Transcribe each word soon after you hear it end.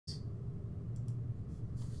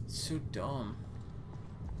It's so dumb.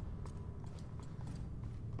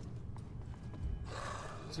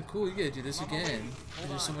 So cool, you gotta do this again. It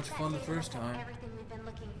was so much fun the first time. Everything we've been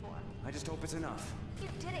looking for. I just hope it's enough. You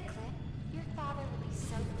did it, Cliff. Your father will be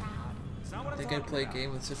so proud. It's not what I think I'd play a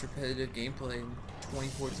game with such repetitive gameplay in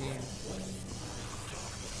 2014.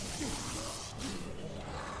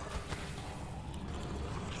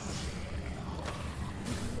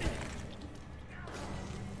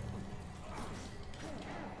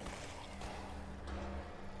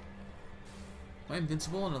 Am I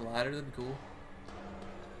invincible on a ladder? That'd be cool.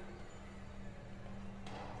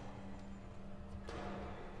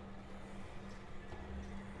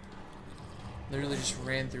 Literally just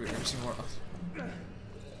ran through every single one.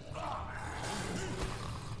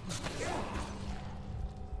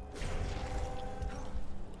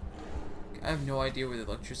 I have no idea where the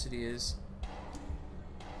electricity is.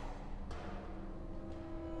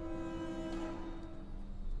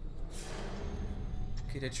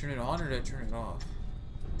 Okay, did I turn it on or did I turn it off?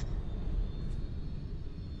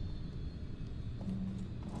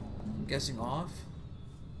 I'm guessing off.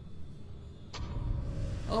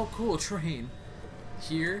 Oh, cool, train.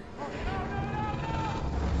 Here. Am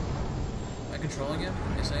I controlling him?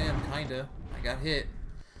 Yes, I am, kinda. I got hit.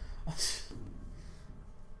 At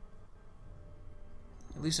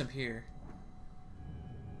least I'm here.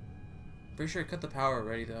 Pretty sure I cut the power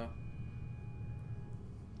already, though.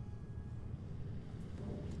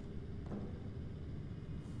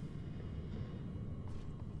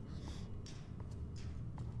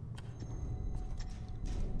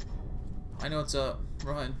 I know what's up.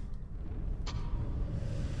 Run.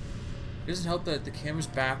 It doesn't help that the camera's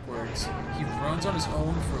backwards. He runs on his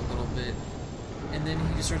own for a little bit, and then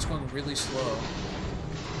he just starts going really slow.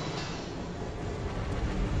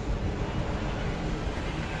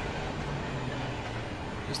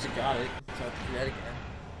 Just got it, so I have to do that again.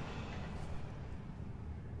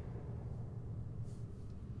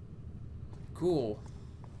 Cool.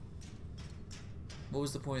 What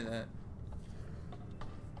was the point of that?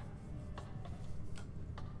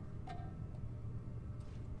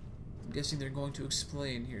 I'm guessing they're going to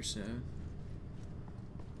explain here soon.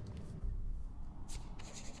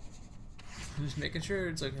 I'm just making sure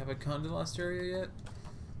it's like, have I gone to the last area yet?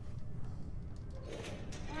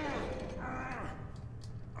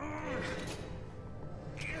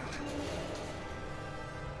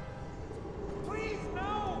 Please,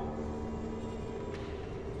 no!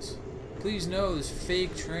 Please no, this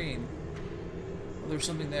fake train. Oh, there's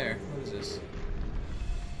something there. What is this?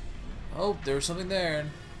 Oh, there was something there.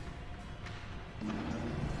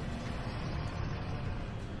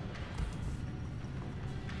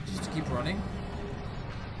 Just keep running.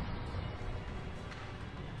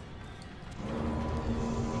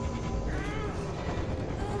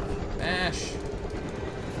 Mash.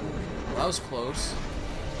 Well, that was close.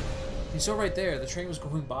 You saw right there, the train was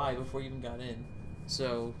going by before you even got in.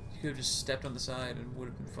 So, you could have just stepped on the side and would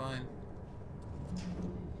have been fine.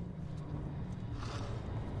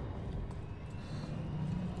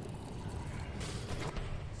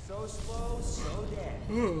 So slow, so dead.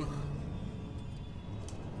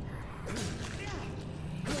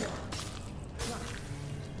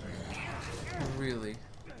 Really?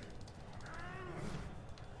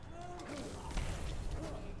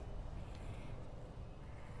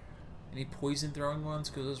 Any poison throwing ones?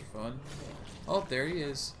 Because those are fun. Oh, there he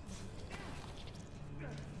is.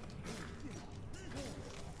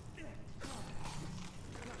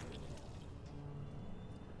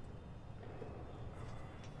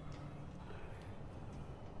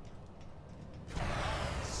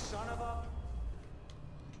 Son of a...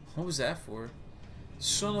 What was that for?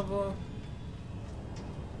 Son of a...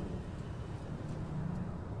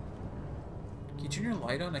 Can you turn your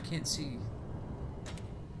light on? I can't see.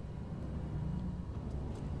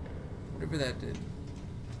 Whatever that did.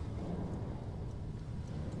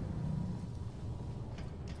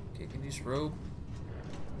 Okay, can use rope.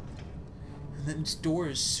 And then this door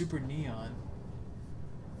is super neon.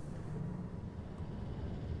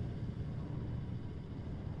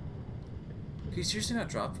 Can you seriously not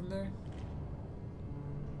drop from there?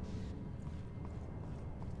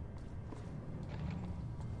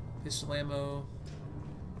 Pistol ammo.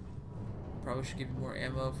 Probably should give you more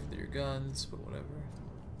ammo for your guns, but whatever.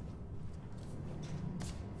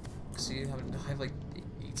 See, I have like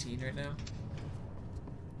 18 right now.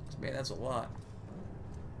 Man, that's a lot.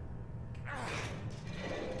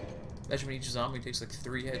 Imagine when each zombie takes like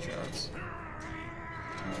 3 headshots.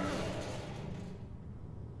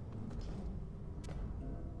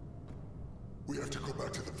 We have to go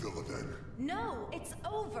back to the villa then. No, it's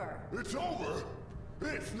over. It's over!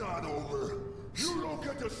 It's not over! You don't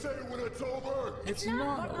get to say when it's over! It's Not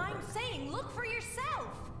not what over. I'm saying. Look for yourself.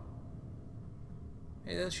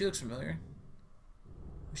 Hey, she looks familiar.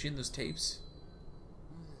 Was she in those tapes?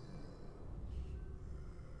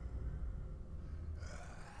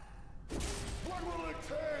 What will it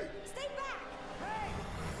take? Stay back. Hey.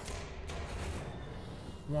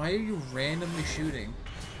 Why are you randomly shooting?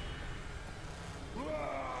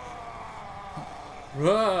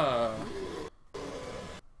 Whoa.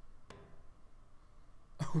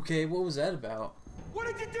 Okay, what was that about? What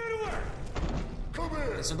did you do to her? Come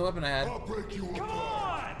here! That's not the weapon I had. I'll break you Come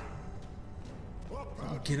apart! on! Up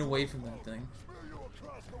out Get away from that thing. Smear you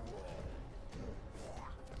across the wall.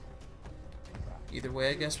 Either way,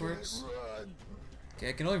 I guess works. Run! Okay,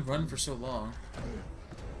 I can only run for so long.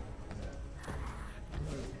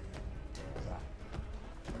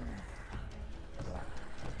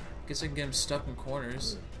 Guess I can get him stuck in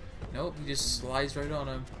corners. Nope, he just slides right on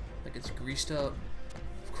him like it's greased up.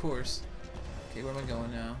 Of course. Okay, where am I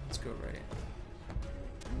going now? Let's go right.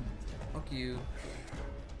 Fuck you.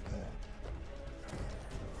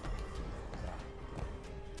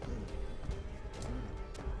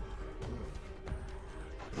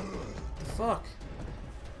 The fuck?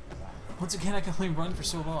 Once again, I can only run for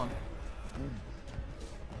so long.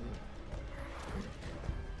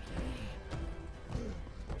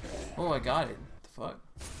 Oh, I got it. The fuck?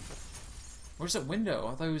 Where's that window?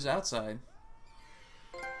 I thought he was outside.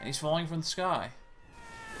 And he's falling from the sky.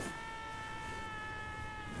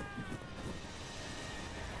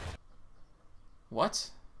 What?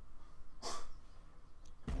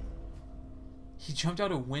 He jumped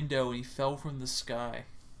out a window and he fell from the sky.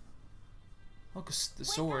 Look, the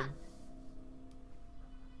sword.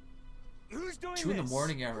 Who's doing 2 in the this?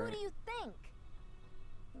 morning Who already. do you think?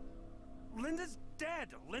 Linda's dead.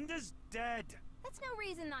 Linda's dead. That's no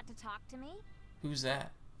reason not to talk to me. Who's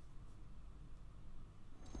that?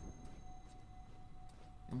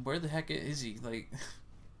 And where the heck is he? Like,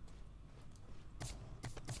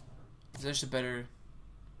 is that just a better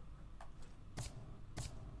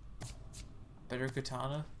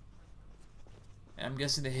katana? And I'm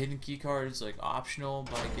guessing the hidden key card is like optional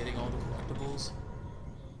by getting all the collectibles.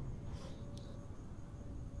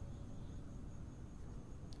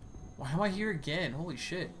 Why am I here again? Holy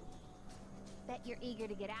shit. Bet you're eager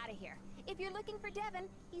to get out of here. If you're looking for Devin,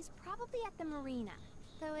 he's probably at the marina.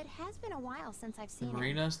 Though it has been a while since I've The seen him.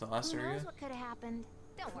 marina's the last Who area. knows what could have happened?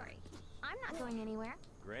 Don't worry. I'm not going anywhere.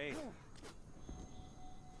 Great.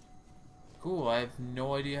 Cool, I have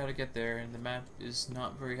no idea how to get there, and the map is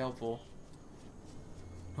not very helpful.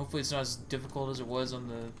 Hopefully it's not as difficult as it was on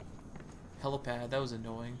the helipad. That was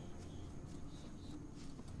annoying.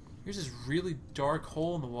 Here's this really dark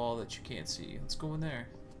hole in the wall that you can't see. Let's go in there.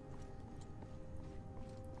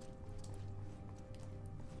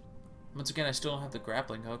 Once again, I still don't have the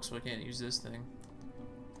grappling hook, so I can't use this thing.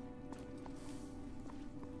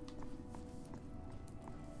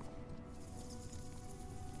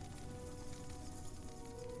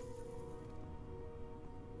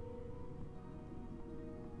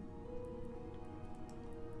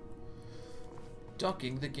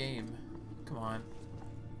 Ducking the game. Come on.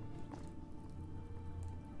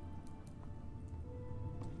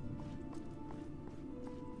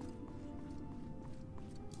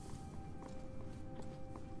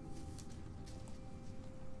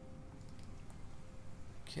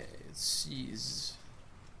 Okay, let's seize.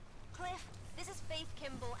 Cliff, this is Faith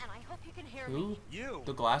Kimball, and I hope you can hear Who? me. You.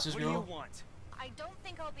 The glasses what girl? do you want? I don't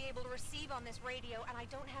think I'll be able to receive on this radio, and I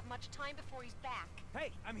don't have much time before he's back.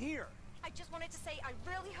 Hey, I'm here. I just wanted to say I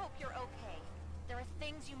really hope you're okay. There are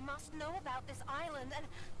things you must know about this island, and...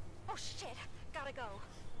 Oh, shit. Gotta go.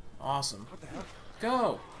 Awesome. What the hell?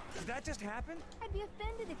 Go! Did that just happen? I'd be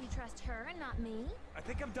offended if you trust her and not me. I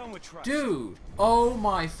think I'm done with trust. Dude! Oh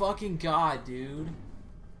my fucking god, dude.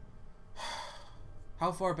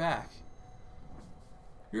 How far back?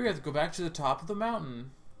 You're gonna have to go back to the top of the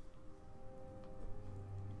mountain.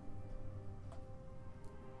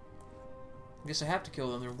 I guess I have to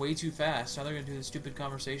kill them. They're way too fast. Now they're gonna do the stupid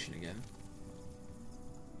conversation again.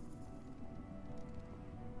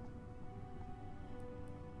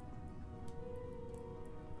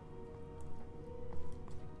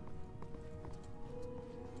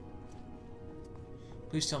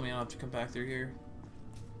 Please tell me I don't have to come back through here.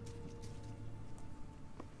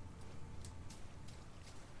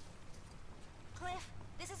 Cliff,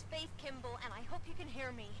 this is Faith Kimball, and I hope you can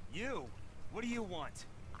hear me. You. What do you want?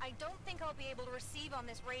 I don't think I'll be able to receive on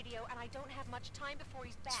this radio, and I don't have much time before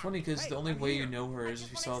he's back. It's funny because Hey, the only I'm way here. you know her I is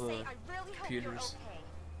if just you wanted saw to the say I really hope you're computers. okay.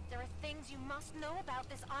 There are things you must know about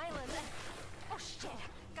this island, and... Oh, shit.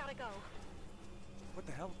 Gotta go. What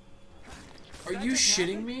the hell? Are that you just shitting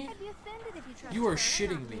happen? me? I'd be offended if you trust You are her,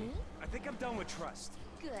 shitting not me. I think I'm done with trust.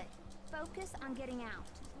 Good. Focus on getting out.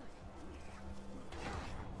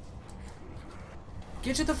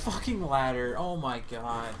 Get to the fucking ladder. Oh my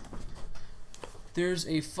god. There's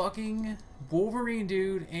a fucking Wolverine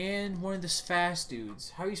dude and one of the fast dudes.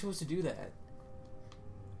 How are you supposed to do that?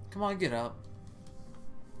 Come on, get up.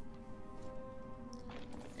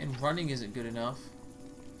 And running isn't good enough.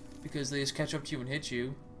 Because they just catch up to you and hit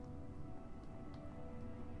you.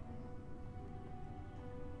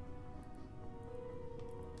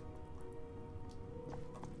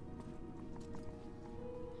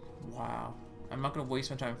 Wow. I'm not gonna waste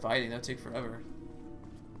my time fighting. That'll take forever.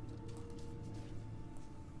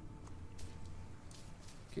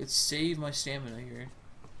 Okay, let's save my stamina here.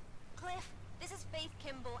 Cliff, this is Faith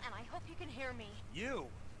Kimball, and I hope you can hear me. You?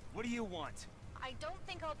 What do you want? I don't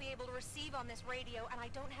think I'll be able to receive on this radio, and I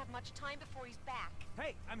don't have much time before he's back.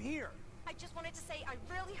 Hey, I'm here. I just wanted to say I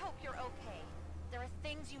really hope you're okay. There are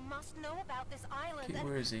things you must know about this island, Okay, and...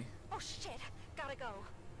 where is he? Oh shit, gotta go.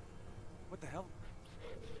 What the hell?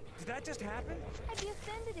 Did that just happen? I'd be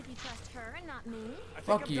offended if you trust her and not me. I think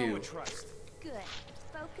Fuck I'm done you. with trust. Good.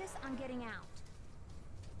 Focus on getting out.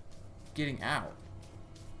 Getting out?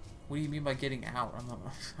 What do you mean by getting out?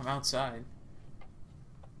 I'm outside.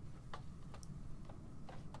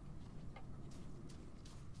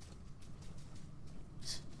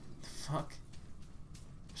 The fuck?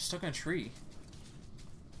 I'm stuck in a tree.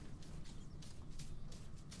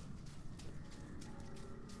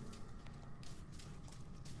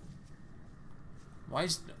 Why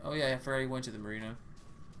is... Oh yeah, I forgot he went to the marina.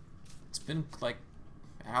 It's been like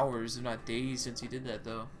hours, if not days, since he did that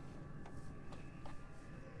though.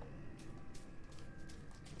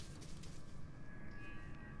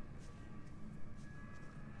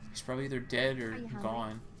 He's probably either dead or Are you hungry?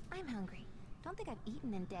 gone. I'm hungry. Don't think I've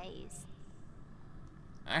eaten in days.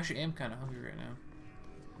 I actually am kind of hungry right now.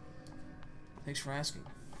 Thanks for asking.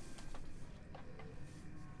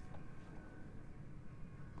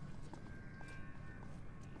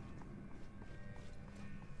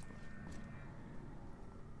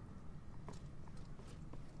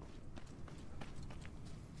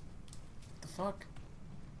 What the fuck?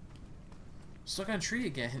 Stuck on a tree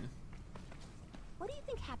again. What do you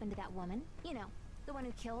think happened to that woman? You know, the one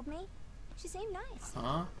who killed me? She seemed nice.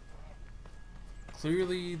 Huh?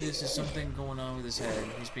 Clearly, this is something going on with his head.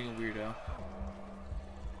 He's being a weirdo.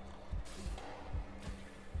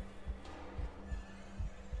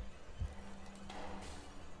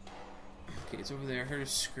 Okay, it's over there. I heard a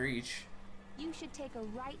screech. You should take a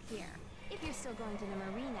right here. If you're still going to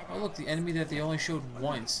the marina, Oh, then. look, the enemy that they only showed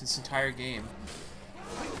once this entire game.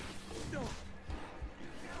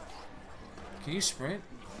 Can you sprint?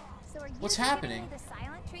 So are you What's giving happening? me the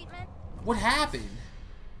silent treatment? What happened?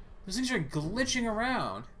 Those things are glitching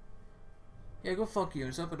around. Yeah, go fuck you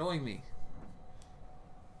and stop annoying me.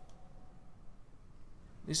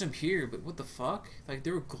 At least I'm here, but what the fuck? Like,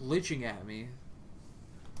 they were glitching at me.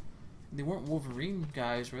 They weren't Wolverine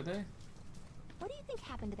guys, were they? What do you think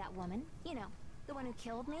happened to that woman? You know, the one who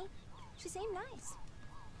killed me? She seemed nice.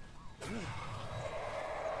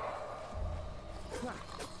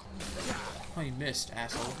 Oh, you missed,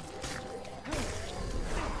 asshole.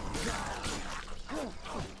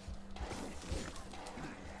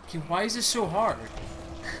 Okay, why is this so hard?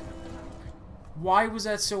 Why was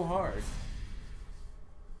that so hard?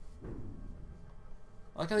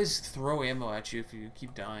 I like how they just throw ammo at you if you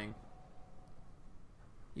keep dying.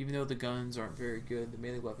 Even though the guns aren't very good, the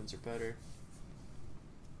melee weapons are better.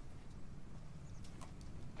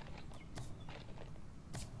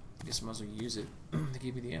 I guess I might as well use it. They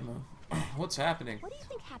gave me the ammo. What's happening? What do you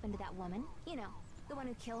think happened to that woman? You know, the one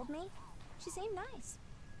who killed me? She seemed nice.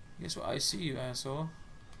 Guess what? I see you, asshole.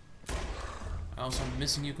 I also am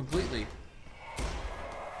missing you completely.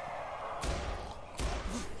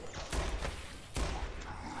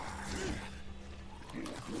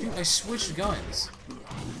 Dude, I switched guns.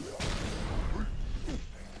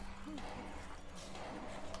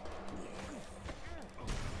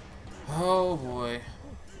 Oh boy.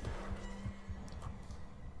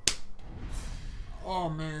 Oh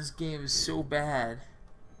man, this game is so bad.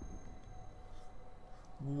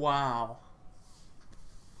 Wow.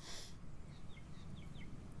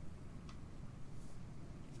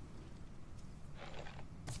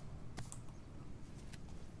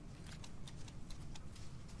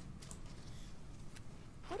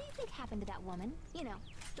 What do you think happened to that woman? You know,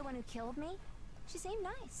 the one who killed me? She seemed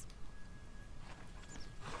nice.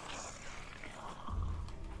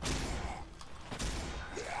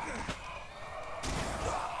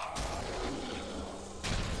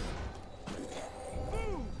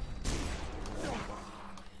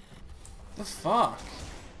 The fuck?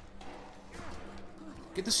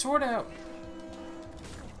 Get the sword out.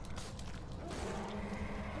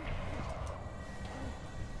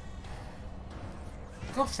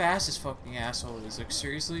 Look how fast this fucking asshole is. Like,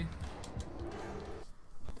 seriously?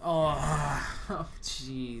 Oh,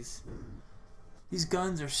 jeez. These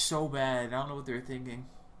guns are so bad. I don't know what they were thinking.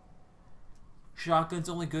 Shotgun's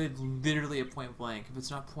only good literally at point blank. If it's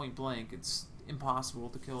not point blank, it's impossible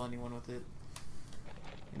to kill anyone with it.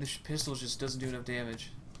 And this pistol just doesn't do enough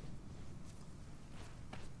damage.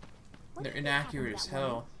 What They're did happen to inaccurate as that woman?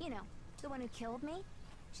 hell. You know, the one who killed me.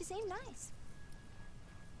 She seemed nice.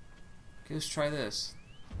 Okay, let's try this.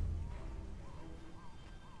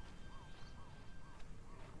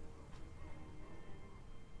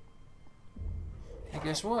 Hey,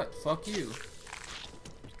 guess what? Fuck you.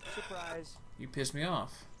 Surprise. You pissed me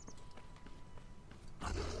off.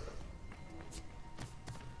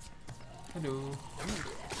 Hello.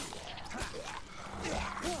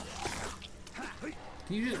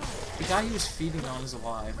 Can you just... The guy he was feeding on is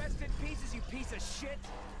alive. Rest in pieces, you piece of shit.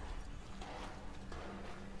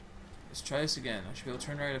 Let's try this again. I should be able to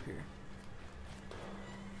turn right up here.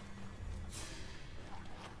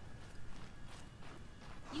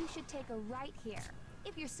 You should take a right here.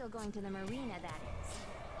 If you're still going to the marina, that is.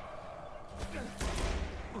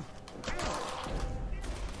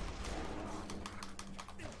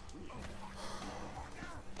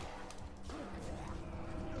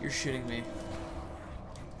 You're shitting me.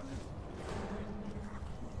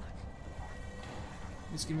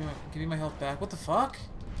 Just give me my health back. What the fuck?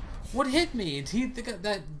 What hit me?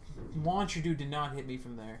 That launcher dude did not hit me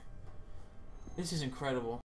from there. This is incredible.